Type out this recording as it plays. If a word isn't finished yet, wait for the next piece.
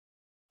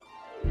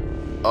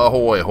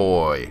Ahoy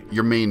hoy,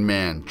 your main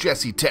man,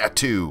 Jesse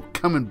Tattoo,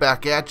 coming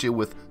back at you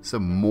with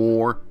some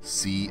more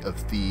Sea of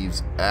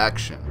Thieves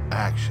action.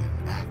 Action.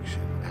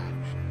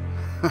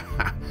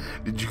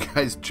 Did you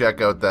guys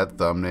check out that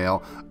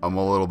thumbnail? I'm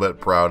a little bit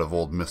proud of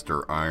old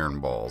Mr.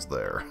 Ironballs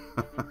there.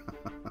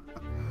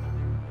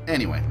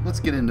 Anyway, let's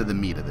get into the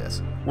meat of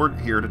this. We're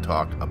here to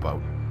talk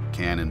about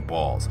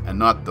cannonballs, and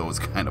not those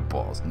kind of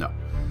balls, no.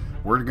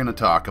 We're going to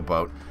talk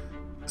about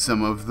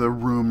some of the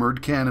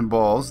rumored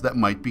cannonballs that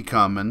might be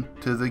coming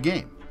to the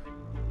game.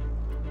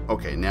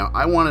 Okay, now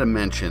I want to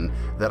mention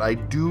that I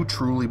do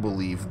truly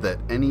believe that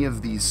any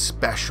of these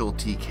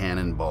specialty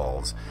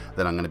cannonballs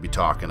that I'm going to be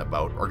talking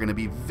about are going to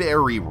be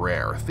very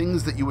rare.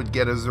 Things that you would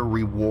get as a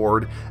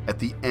reward at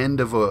the end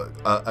of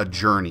a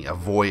journey, a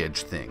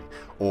voyage thing,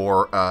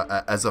 or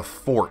as a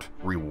fort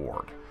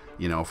reward,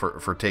 you know,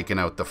 for taking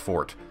out the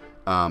fort.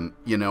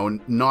 You know,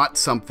 not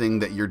something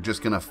that you're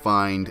just going to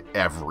find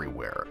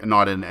everywhere,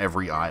 not in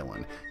every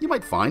island. You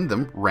might find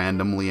them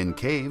randomly in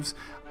caves.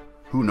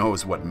 Who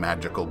knows what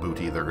magical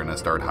booty they're going to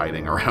start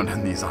hiding around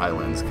in these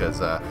islands,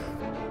 because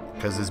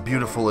as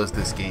beautiful as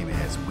this game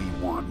is, we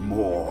want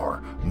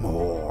more.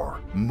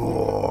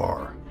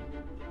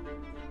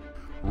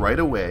 Right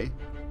away,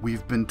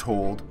 we've been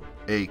told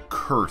a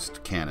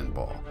cursed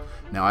cannonball.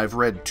 Now, I've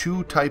read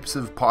two types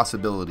of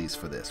possibilities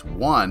for this.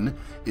 One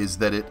is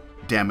that it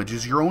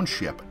damages your own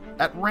ship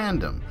at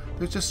random.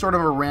 There's just sort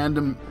of a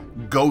random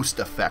ghost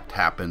effect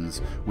happens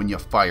when you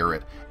fire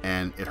it,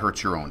 and it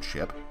hurts your own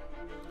ship.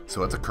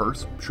 So it's a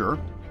curse, sure.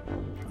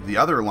 The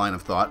other line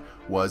of thought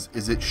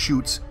is it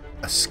shoots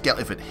a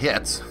if it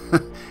hits,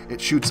 it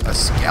shoots a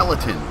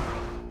skeleton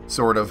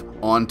sort of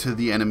onto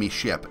the enemy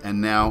ship, and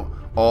now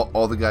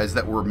all the guys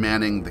that were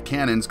manning the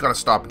cannons got to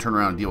stop and turn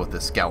around and deal with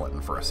this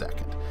skeleton for a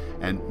second.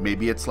 And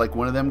maybe it's like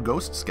one of them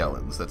ghost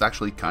skeletons that's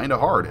actually kind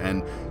of hard,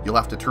 and you'll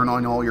have to turn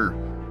on all your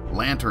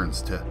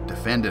lanterns to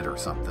defend it or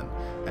something.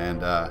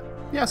 And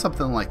yeah,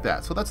 something like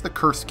that. So that's the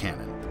cursed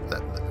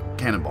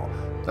cannonball.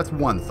 That's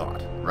one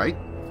thought, right?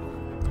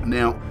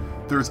 Now,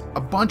 there's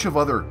a bunch of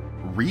other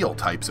real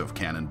types of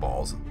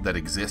cannonballs that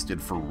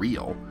existed for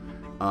real,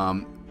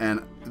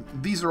 and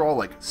these are all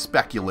like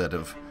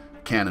speculative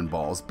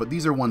cannonballs, but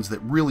these are ones that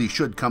really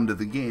should come to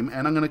the game,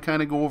 and I'm going to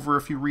kind of go over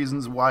a few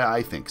reasons why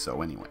I think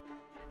so anyway.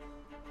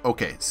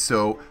 Okay,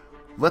 so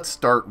let's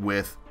start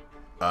with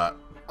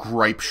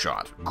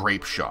grapeshot.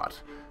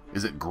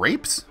 Is it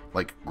grapes?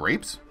 Like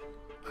grapes?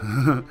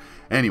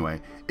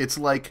 Anyway, it's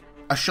like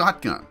a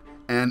shotgun,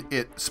 and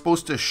it's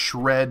supposed to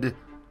shred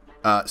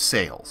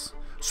sails.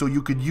 So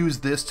you could use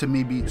this to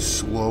maybe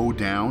slow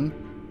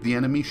down the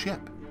enemy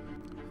ship.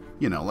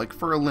 You know, like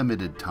for a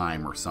limited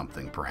time or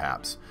something,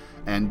 perhaps.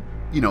 And,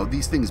 you know,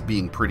 these things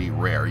being pretty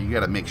rare, you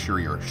got to make sure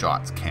your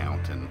shots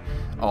count and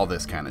all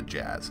this kind of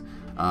jazz.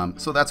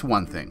 So that's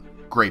one thing,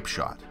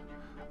 grapeshot.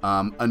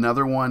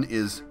 Another one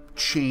is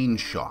chain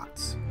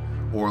shots,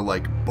 or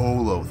like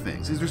bolo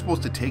things. These are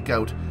supposed to take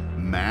out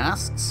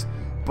masts,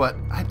 but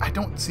I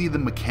don't see the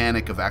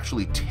mechanic of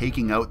actually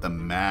taking out the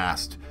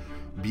mast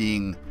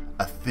being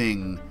a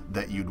thing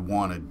that you'd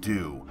want to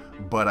do.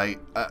 But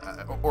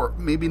or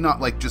maybe not,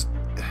 like just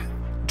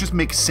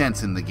makes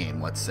sense in the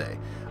game, let's say.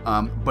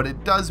 But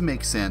it does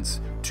make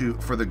sense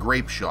for the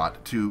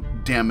grapeshot to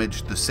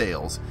damage the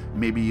sails.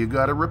 Maybe you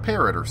got to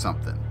repair it or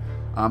something.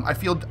 I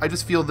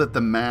just feel that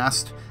the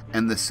mast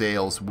and the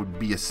sails would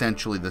be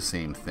essentially the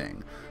same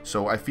thing.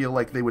 So I feel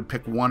like they would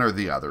pick one or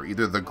the other,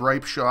 either the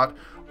grapeshot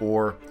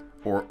or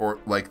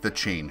like the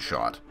chain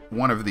shot.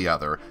 One or the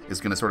other is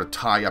going to sort of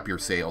tie up your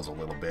sails a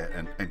little bit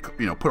and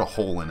you know, put a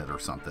hole in it or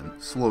something,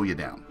 slow you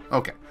down.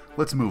 Okay,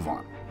 let's move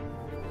on.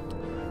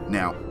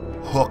 Now,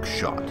 hook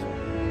shot.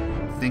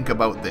 Think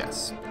about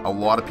this. A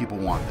lot of people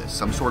want this.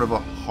 Some sort of a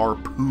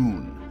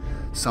harpoon.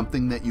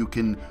 Something that you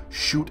can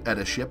shoot at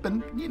a ship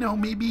and, you know,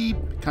 maybe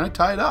kind of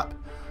tie it up.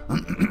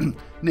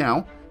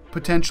 Now,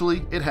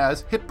 potentially it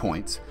has hit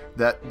points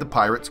that the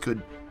pirates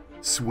could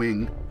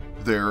swing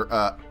their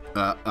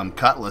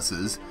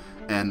cutlasses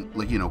and,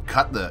 like, you know,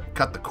 cut the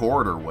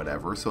cord or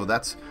whatever. So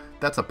that's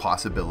a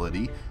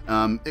possibility.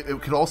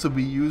 It could also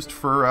be used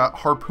for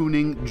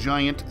harpooning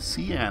giant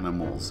sea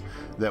animals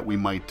that we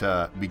might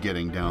be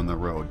getting down the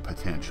road,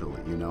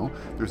 potentially, you know.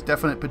 There's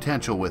definite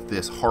potential with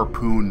this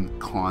harpoon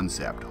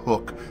concept,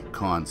 hook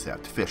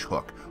concept, fish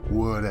hook,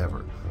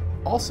 whatever.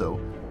 Also,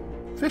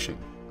 fishing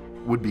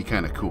would be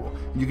kind of cool.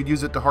 You could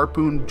use it to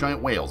harpoon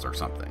giant whales or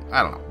something.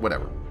 I don't know,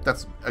 whatever.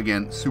 That's,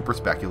 again, super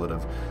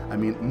speculative. I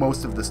mean,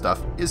 most of the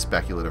stuff is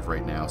speculative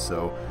right now,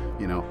 so,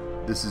 you know,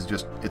 this is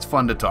just, it's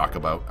fun to talk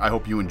about. I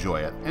hope you enjoy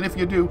it. And if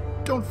you do,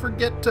 don't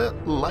forget to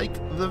like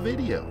the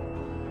video.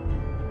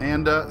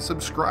 And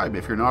subscribe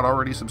if you're not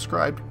already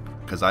subscribed,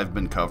 because I've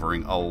been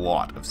covering a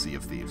lot of Sea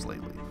of Thieves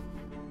lately.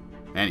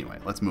 Anyway,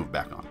 let's move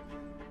back on.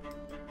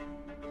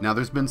 Now,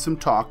 there's been some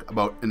talk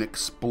about an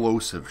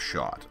explosive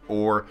shot,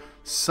 or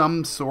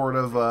some sort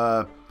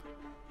of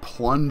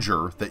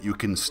plunger that you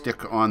can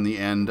stick on the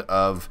end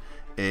of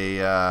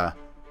a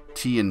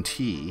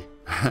TNT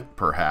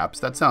perhaps.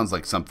 That sounds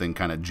like something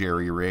kind of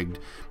jerry-rigged,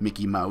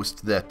 Mickey Mouse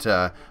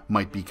that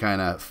might be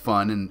kind of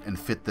fun and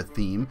fit the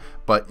theme.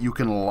 But you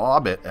can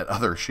lob it at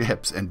other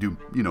ships and do,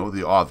 you know,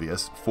 the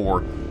obvious,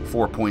 four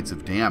points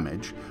of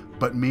damage.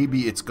 But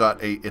maybe it's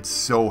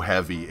so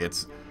heavy,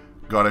 it's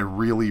got a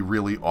really,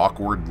 really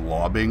awkward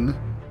lobbing,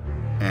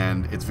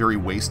 and it's very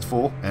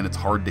wasteful, and it's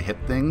hard to hit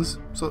things.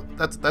 So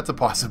that's a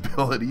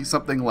possibility.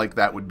 Something like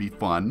that would be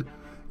fun,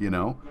 you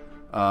know.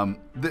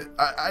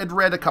 I'd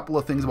read a couple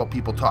of things about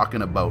people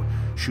talking about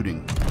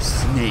shooting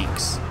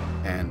snakes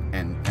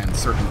and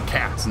certain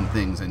cats and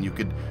things, and you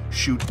could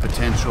shoot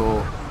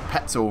potential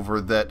pets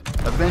over that.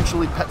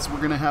 Eventually pets were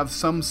going to have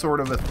some sort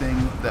of a thing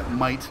that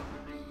might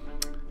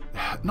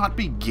not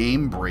be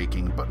game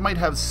breaking, but might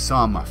have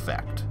some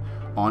effect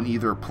on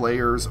either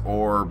players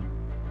or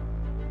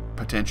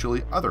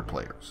potentially other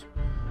players.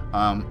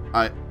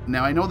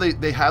 Now I know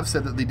they have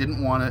said that they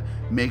didn't want to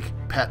make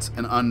pets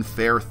an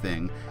unfair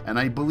thing, and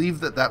I believe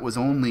that was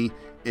only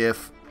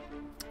if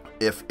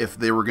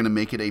they were going to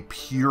make it a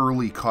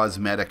purely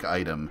cosmetic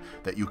item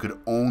that you could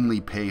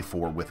only pay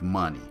for with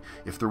money.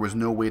 If there was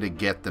no way to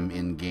get them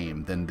in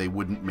game, then they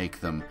wouldn't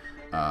make them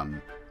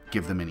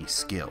give them any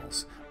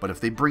skills. But if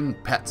they bring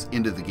pets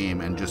into the game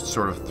and just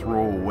sort of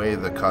throw away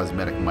the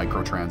cosmetic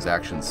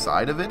microtransaction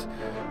side of it,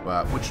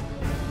 which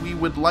we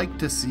would like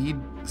to see,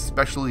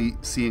 especially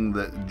seeing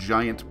the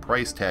giant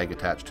price tag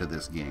attached to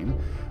this game.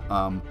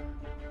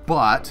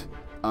 But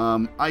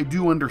I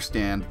do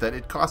understand that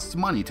it costs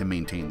money to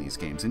maintain these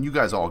games, and you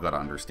guys all got to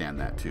understand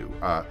that too.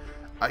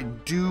 I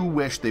do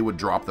wish they would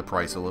drop the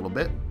price a little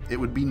bit. It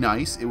would be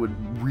nice. It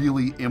would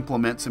really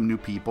implement some new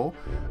people.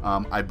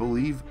 I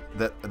believe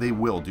that they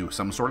will do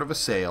some sort of a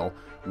sale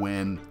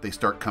when they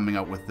start coming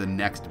out with the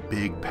next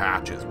big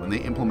patches. When they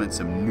implement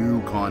some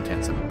new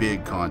content, some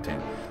big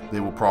content,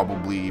 they will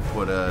probably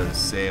put a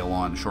sale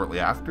on shortly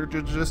after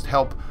to just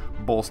help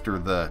bolster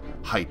the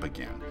hype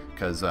again.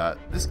 Because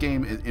this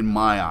game, in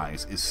my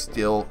eyes, is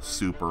still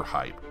super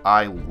hype.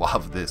 I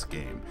love this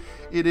game.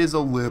 It is a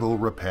little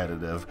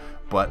repetitive,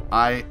 but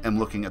I am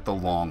looking at the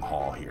long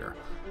haul here.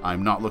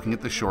 I'm not looking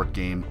at the short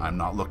game. I'm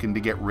not looking to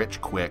get rich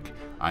quick.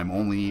 I'm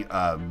only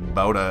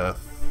about a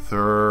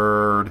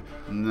third,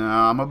 no,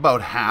 I'm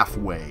about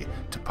halfway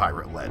to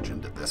Pirate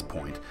Legend at this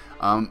point.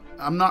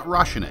 I'm not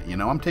rushing it, you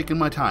know, I'm taking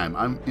my time.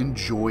 I'm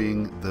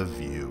enjoying the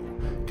view,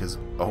 because,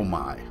 oh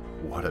my,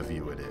 what a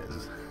view it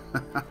is.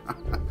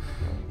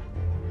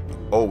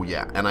 Oh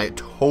yeah, and I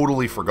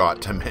totally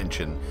forgot to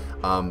mention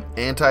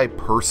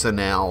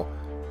anti-personnel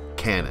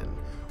cannon.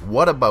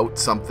 What about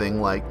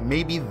something like,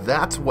 maybe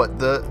that's what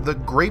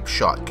the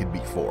grapeshot could be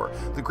for.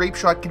 The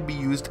grapeshot can be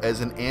used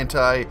as an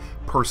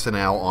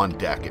anti-personnel on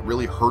deck. It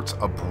really hurts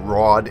a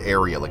broad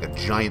area, like a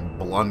giant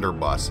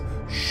blunderbuss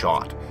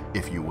shot,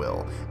 if you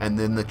will. And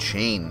then the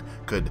chain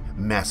could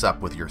mess up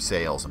with your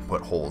sails and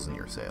put holes in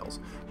your sails.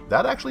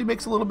 That actually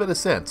makes a little bit of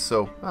sense,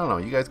 so I don't know,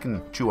 you guys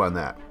can chew on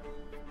that.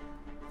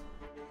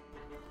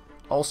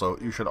 Also,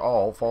 you should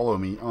all follow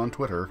me on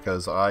Twitter,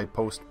 because I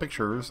post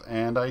pictures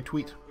and I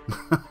tweet.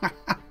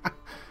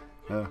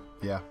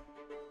 Yeah.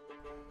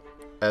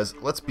 As,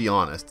 let's be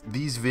honest,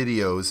 these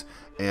videos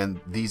and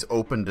these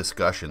open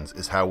discussions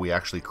is how we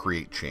actually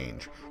create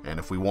change. And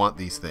if we want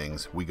these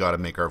things, we got to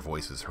make our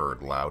voices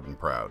heard loud and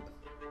proud.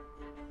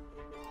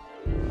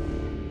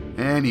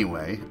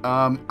 Anyway,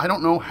 I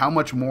don't know how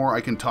much more I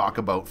can talk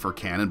about for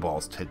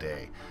Cannonballs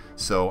today,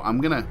 so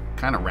I'm gonna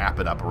kind of wrap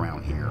it up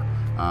around here.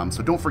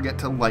 So don't forget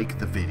to like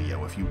the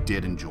video if you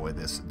did enjoy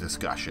this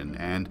discussion,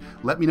 and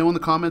let me know in the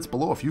comments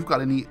below if you've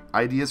got any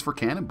ideas for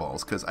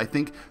Cannonballs, because I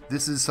think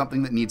this is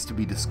something that needs to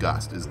be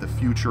discussed, is the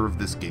future of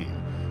this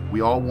game.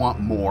 We all want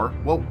more.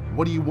 Well,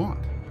 what do you want?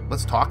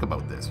 Let's talk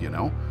about this, you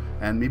know?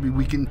 And maybe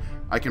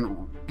I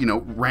can, you know,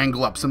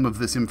 wrangle up some of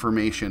this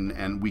information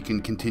and we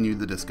can continue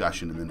the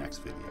discussion in the next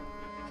video.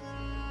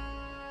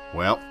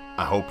 Well,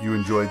 I hope you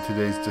enjoyed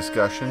today's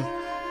discussion.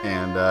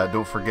 And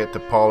don't forget to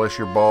polish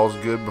your balls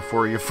good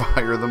before you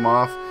fire them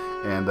off.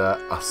 And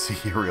I'll see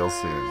you real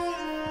soon.